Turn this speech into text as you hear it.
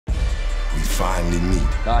finally meet.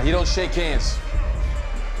 Nah, he don't shake hands.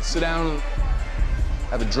 Let's sit down and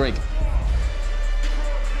have a drink.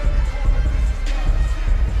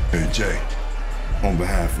 Hey, Jay, on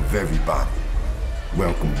behalf of everybody,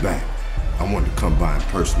 welcome back. I wanted to come by and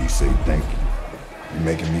personally say thank you. You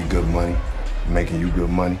making me good money? Making you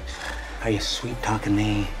good money? Are you sweet-talking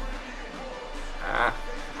me?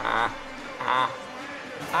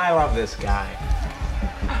 I love this guy.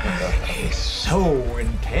 He's so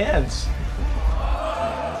intense.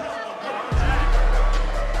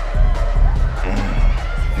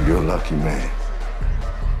 You're a lucky man.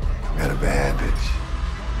 Met a bad bitch.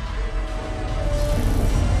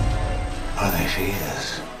 Oh, there she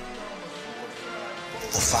is.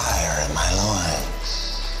 The fire in my loins.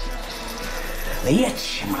 The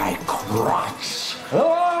itch in my crotch.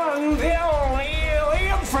 Oh, the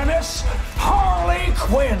infamous Harley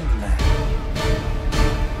Quinn.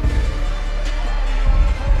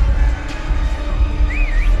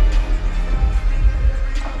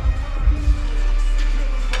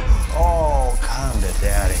 Oh, come to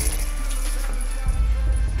daddy.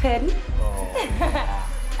 Pardon? Oh.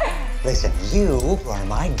 Listen, you are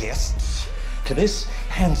my gifts to this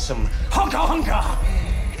handsome hunka-hunka.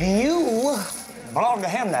 You belong to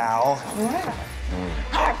him now.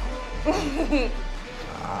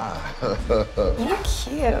 You're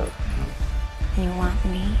cute. You want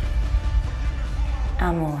me?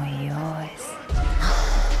 I'm all yours.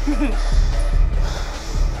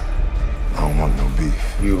 I don't want no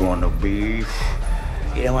beef. You want no beef?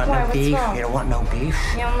 You don't want Why, no what's beef? wrong? You don't want no beef?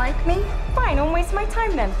 You don't like me? Fine, don't waste my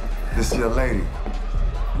time then. This your lady.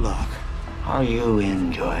 Look, are you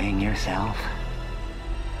enjoying yourself?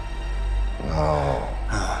 No.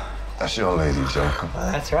 That's your lady, Joker.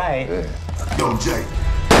 Well, that's right. Yeah. Yo, Jay.